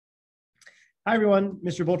Hi everyone,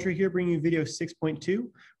 Mr. Boltri here bringing you video 6.2.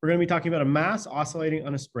 We're going to be talking about a mass oscillating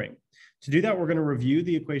on a spring. To do that, we're going to review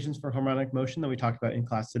the equations for harmonic motion that we talked about in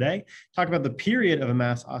class today, talk about the period of a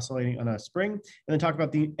mass oscillating on a spring, and then talk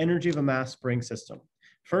about the energy of a mass spring system.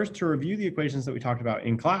 First, to review the equations that we talked about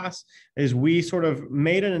in class, is we sort of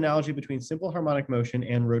made an analogy between simple harmonic motion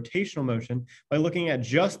and rotational motion by looking at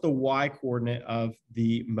just the y coordinate of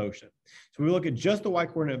the motion. So we look at just the y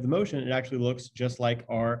coordinate of the motion, it actually looks just like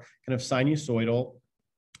our kind of sinusoidal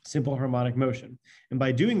simple harmonic motion. And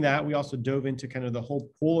by doing that, we also dove into kind of the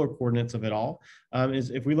whole polar coordinates of it all.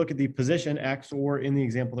 Is if we look at the position x, or in the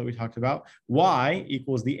example that we talked about, y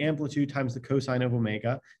equals the amplitude times the cosine of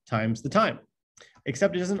omega times the time.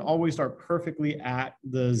 Except it doesn't always start perfectly at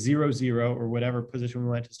the 0, 0, or whatever position we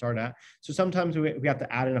want it to start at. So sometimes we have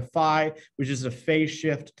to add in a phi, which is a phase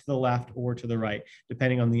shift to the left or to the right,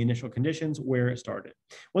 depending on the initial conditions where it started.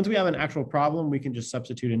 Once we have an actual problem, we can just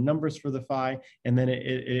substitute in numbers for the phi, and then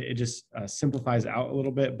it just simplifies out a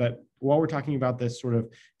little bit. But while we're talking about this sort of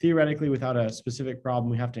theoretically without a specific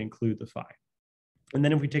problem, we have to include the phi. And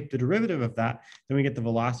then if we take the derivative of that, then we get the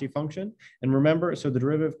velocity function. And remember, so the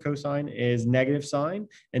derivative of cosine is negative sine.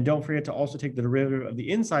 And don't forget to also take the derivative of the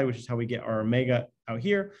inside, which is how we get our omega out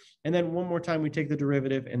here. And then one more time, we take the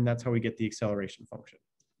derivative, and that's how we get the acceleration function.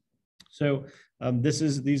 So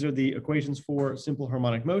these are the equations for simple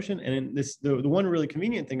harmonic motion. And in this, the one really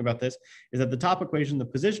convenient thing about this is that the top equation, the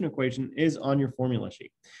position equation, is on your formula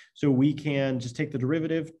sheet. So we can just take the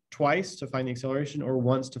derivative twice to find the acceleration, or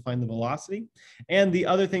once to find the velocity. And the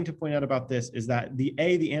other thing to point out about this is that the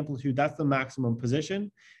amplitude, that's the maximum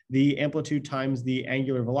position. The amplitude times the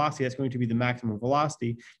angular velocity, that's going to be the maximum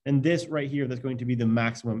velocity. And this right here, that's going to be the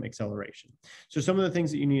maximum acceleration. So some of the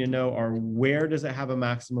things that you need to know are, where does it have a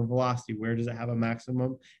maximum velocity? Where does it have a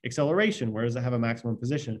maximum acceleration? Where does it have a maximum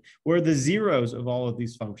position? Where are the zeros of all of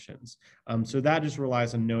these functions? So that just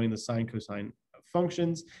relies on knowing the sine cosine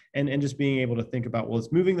functions and just being able to think about, well,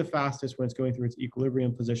 it's moving the fastest when it's going through its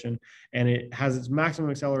equilibrium position, and it has its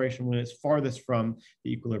maximum acceleration when it's farthest from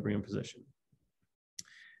the equilibrium position.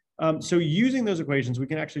 So using those equations, we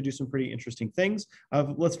can actually do some pretty interesting things.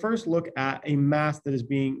 Let's first look at a mass that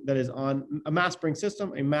is on a mass spring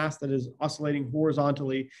system, a mass that is oscillating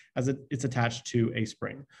horizontally as it's attached to a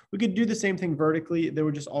spring. We could do the same thing vertically. There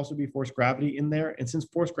would just also be force gravity in there. And since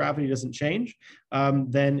force gravity doesn't change,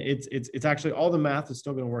 then it's actually, all the math is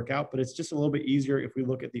still going to work out, but it's just a little bit easier if we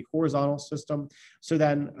look at the horizontal system. So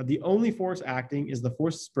then the only force acting is the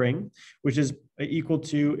force spring, which is equal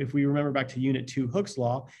to, if we remember back to Unit 2 Hooke's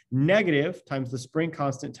law, negative times the spring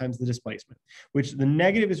constant times the displacement, which the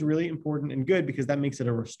negative is really important and good because that makes it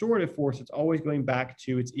a restorative force. It's always going back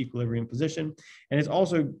to its equilibrium position. And it's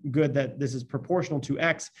also good that this is proportional to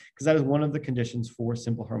x, because that is one of the conditions for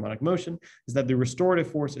simple harmonic motion, is that the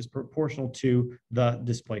restorative force is proportional to the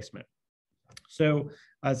displacement. So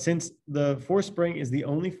since the force spring is the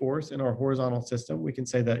only force in our horizontal system, we can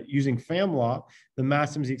say that using Pham law, the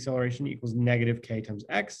mass times the acceleration equals negative k times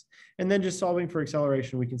x. And then just solving for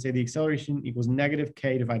acceleration, we can say the acceleration equals negative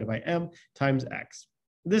k divided by m times x.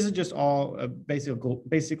 This is just all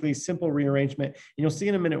basically simple rearrangement. And you'll see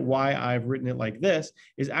in a minute why I've written it like this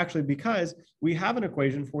is actually because we have an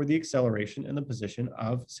equation for the acceleration and the position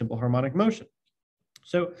of simple harmonic motion.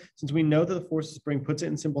 So since we know that the force of spring puts it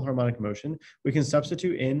in simple harmonic motion, we can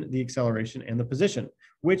substitute in the acceleration and the position,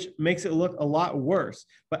 which makes it look a lot worse.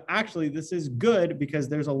 But actually, this is good because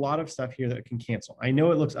there's a lot of stuff here that can cancel. I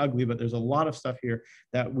know it looks ugly, but there's a lot of stuff here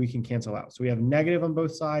that we can cancel out. So we have negative on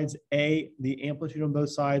both sides, the amplitude on both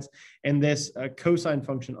sides, and this cosine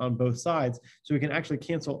function on both sides. So we can actually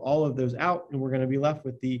cancel all of those out, and we're going to be left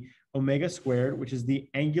with the omega squared, which is the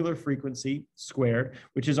angular frequency squared,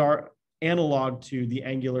 which is our analog to the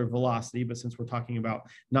angular velocity, but since we're talking about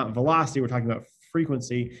not velocity, we're talking about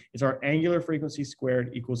frequency, it's our angular frequency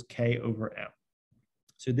squared equals k over m.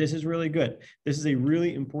 So this is really good. This is a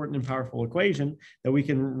really important and powerful equation that we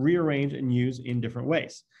can rearrange and use in different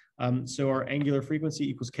ways. So our angular frequency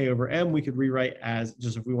equals k over m, we could rewrite as,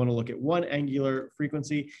 just if we want to look at one angular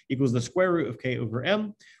frequency, equals the square root of k over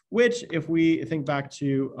m, which if we think back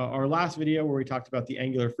to our last video where we talked about the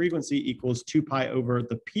angular frequency equals 2 pi over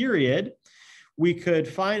the period, we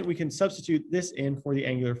can substitute this in for the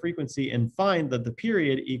angular frequency and find that the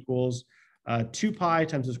period equals 2 pi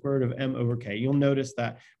times the square root of m over k. You'll notice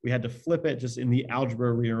that we had to flip it just in the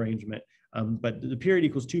algebra rearrangement. But the period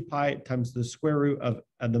equals 2 pi times the square root of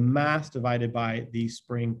the mass divided by the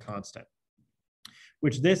spring constant,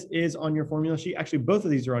 which this is on your formula sheet. Actually, both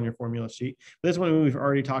of these are on your formula sheet. But this one we've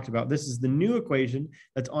already talked about. This is the new equation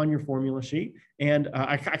that's on your formula sheet. And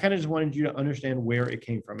I kind of just wanted you to understand where it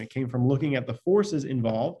came from. It came from looking at the forces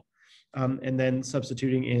involved and then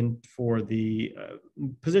substituting in for the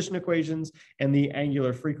position equations and the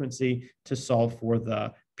angular frequency to solve for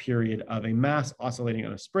the period of a mass oscillating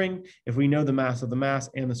on a spring. If we know the mass of the mass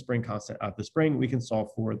and the spring constant of the spring, we can solve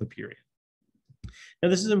for the period. Now,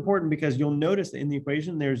 this is important because you'll notice that in the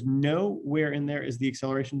equation, there's nowhere in there is the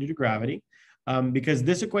acceleration due to gravity, because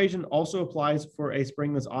this equation also applies for a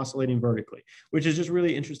spring that's oscillating vertically, which is just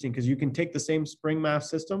really interesting because you can take the same spring mass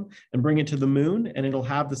system and bring it to the moon and it'll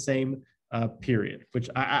have the same period, which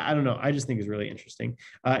I don't know, I just think is really interesting.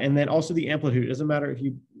 And then also the amplitude, it doesn't matter if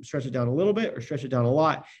you stretch it down a little bit or stretch it down a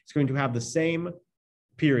lot, it's going to have the same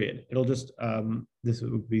period. It'll just, this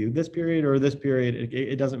would be this period or this period,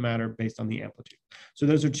 it doesn't matter based on the amplitude. So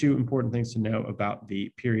those are two important things to know about the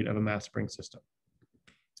period of a mass spring system.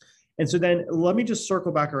 And so then let me just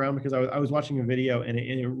circle back around because I was watching a video and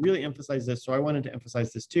it really emphasized this. So I wanted to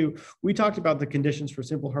emphasize this too. We talked about the conditions for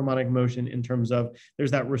simple harmonic motion in terms of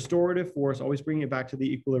there's that restorative force, always bringing it back to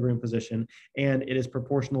the equilibrium position, and it is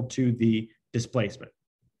proportional to the displacement.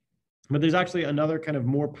 But there's actually another kind of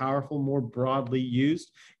more powerful, more broadly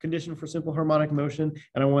used condition for simple harmonic motion,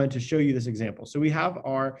 and I wanted to show you this example. So we have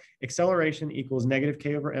our acceleration equals negative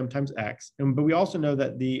k over m times x, but we also know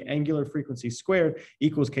that the angular frequency squared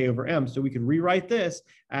equals k over m. So we could rewrite this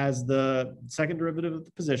as the second derivative of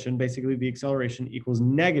the position, basically the acceleration equals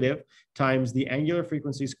negative times the angular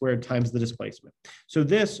frequency squared times the displacement. So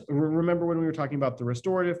this, remember when we were talking about the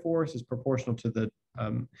restorative force is proportional to the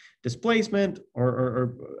displacement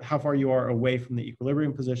or how far you are away from the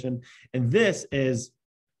equilibrium position. And this is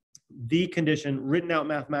the condition written out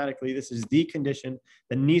mathematically. This is the condition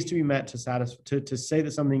that needs to be met to satisfy, to say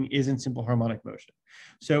that something is in simple harmonic motion.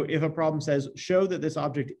 So if a problem says, show that this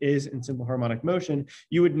object is in simple harmonic motion,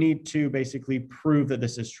 you would need to basically prove that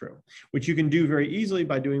this is true, which you can do very easily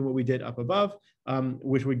by doing what we did up above,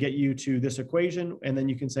 which would get you to this equation. And then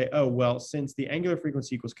you can say, oh, well, since the angular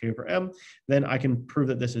frequency equals k over m, then I can prove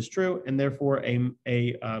that this is true. And therefore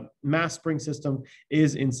a mass spring system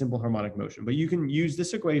is in simple harmonic motion. But you can use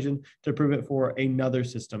this equation to prove it for another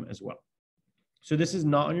system as well. So this is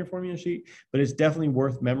not on your formula sheet, but it's definitely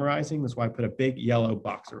worth memorizing. That's why I put a big yellow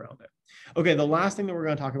box around it. Okay, the last thing that we're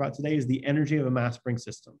going to talk about today is the energy of a mass spring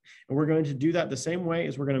system. And we're going to do that the same way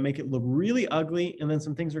as we're going to make it look really ugly, and then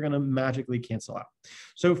some things are going to magically cancel out.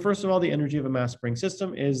 So first of all, the energy of a mass spring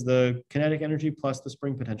system is the kinetic energy plus the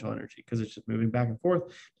spring potential energy, because it's just moving back and forth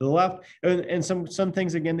to the left. And some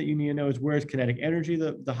things, again, that you need to know is where is kinetic energy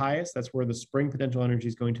the highest? That's where the spring potential energy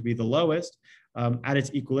is going to be the lowest. At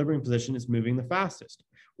its equilibrium position, it's moving the fastest.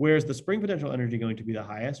 Where's the spring potential energy going to be the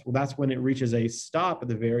highest? Well, that's when it reaches a stop at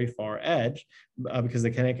the very far edge, because the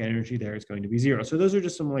kinetic energy there is going to be zero. So those are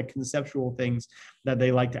just some like conceptual things that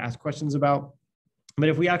they like to ask questions about. But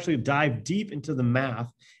if we actually dive deep into the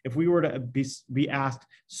math, if we were to be asked,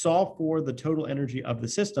 solve for the total energy of the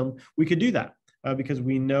system, we could do that. Because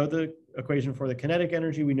we know the equation for the kinetic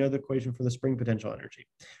energy, we know the equation for the spring potential energy.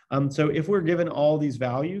 So if we're given all these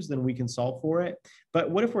values, then we can solve for it. But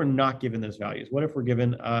what if we're not given those values? What if we're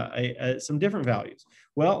given some different values?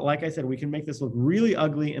 Well, like I said, we can make this look really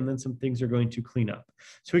ugly, and then some things are going to clean up.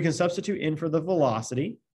 So we can substitute in for the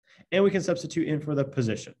velocity, and we can substitute in for the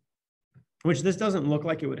position, which this doesn't look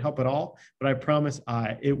like it would help at all, but I promise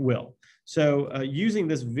it will. So using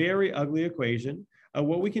this very ugly equation,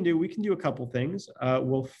 what we can do a couple things.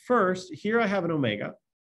 Well, first, here I have an omega.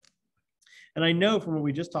 And I know from what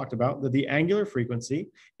we just talked about that the angular frequency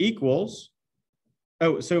equals,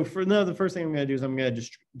 the first thing I'm going to do is I'm going to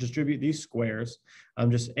distribute these squares.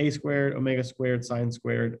 Just a squared, omega squared, sine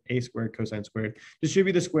squared, a squared, cosine squared.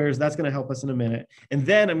 Distribute the squares. That's going to help us in a minute. And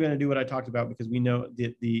then I'm going to do what I talked about, because we know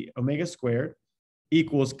that the omega squared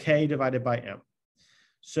equals k divided by m.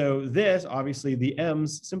 So this, obviously, the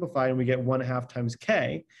m's simplify, and we get 1/2 times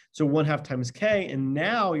k. So 1/2 times k, and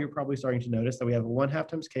now you're probably starting to notice that we have 1/2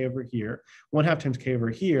 times k over here, 1/2 times k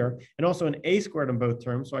over here, and also an a squared on both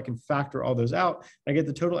terms, so I can factor all those out. I get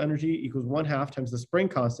the total energy equals 1/2 times the spring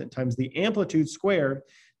constant times the amplitude squared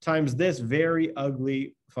times this very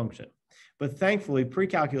ugly function. But thankfully,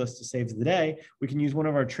 pre-calculus, to save the day, we can use one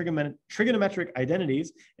of our trigonometric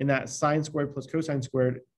identities in that sine squared plus cosine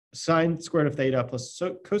squared, sine squared of theta plus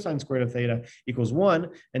cosine squared of theta equals 1.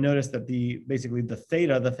 And notice that basically the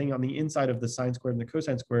theta, the thing on the inside of the sine squared and the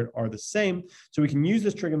cosine squared, are the same. So we can use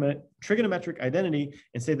this trigonometric identity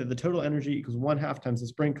and say that the total energy equals 1/2 times the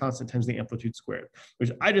spring constant times the amplitude squared,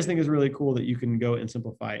 which I just think is really cool that you can go and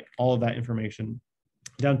simplify all of that information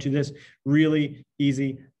down to this really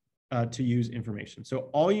easy to use information. So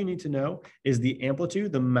all you need to know is the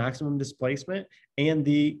amplitude, the maximum displacement, and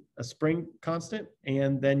the spring constant,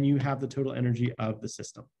 and then you have the total energy of the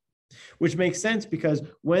system. which makes sense because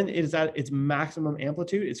when it is at its maximum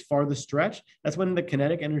amplitude, its farthest stretch, that's when the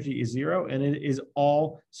kinetic energy is 0 and it is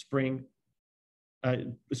all spring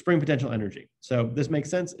potential energy. So this makes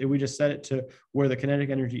sense. We just set it to where the kinetic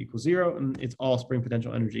energy equals 0 and it's all spring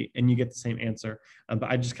potential energy and you get the same answer. But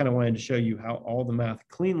I just kind of wanted to show you how all the math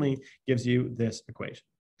cleanly gives you this equation.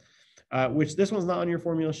 Which this one's not on your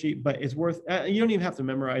formula sheet, but it's worth, you don't even have to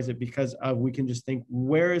memorize it because we can just think,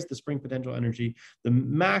 where is the spring potential energy? The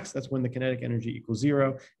max, that's when the kinetic energy equals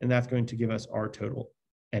 0, and that's going to give us our total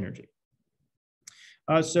energy.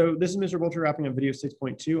 So this is Mr. Boltri wrapping up video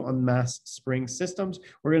 6.2 on mass spring systems.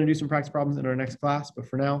 We're going to do some practice problems in our next class, but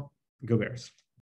for now, go Bears.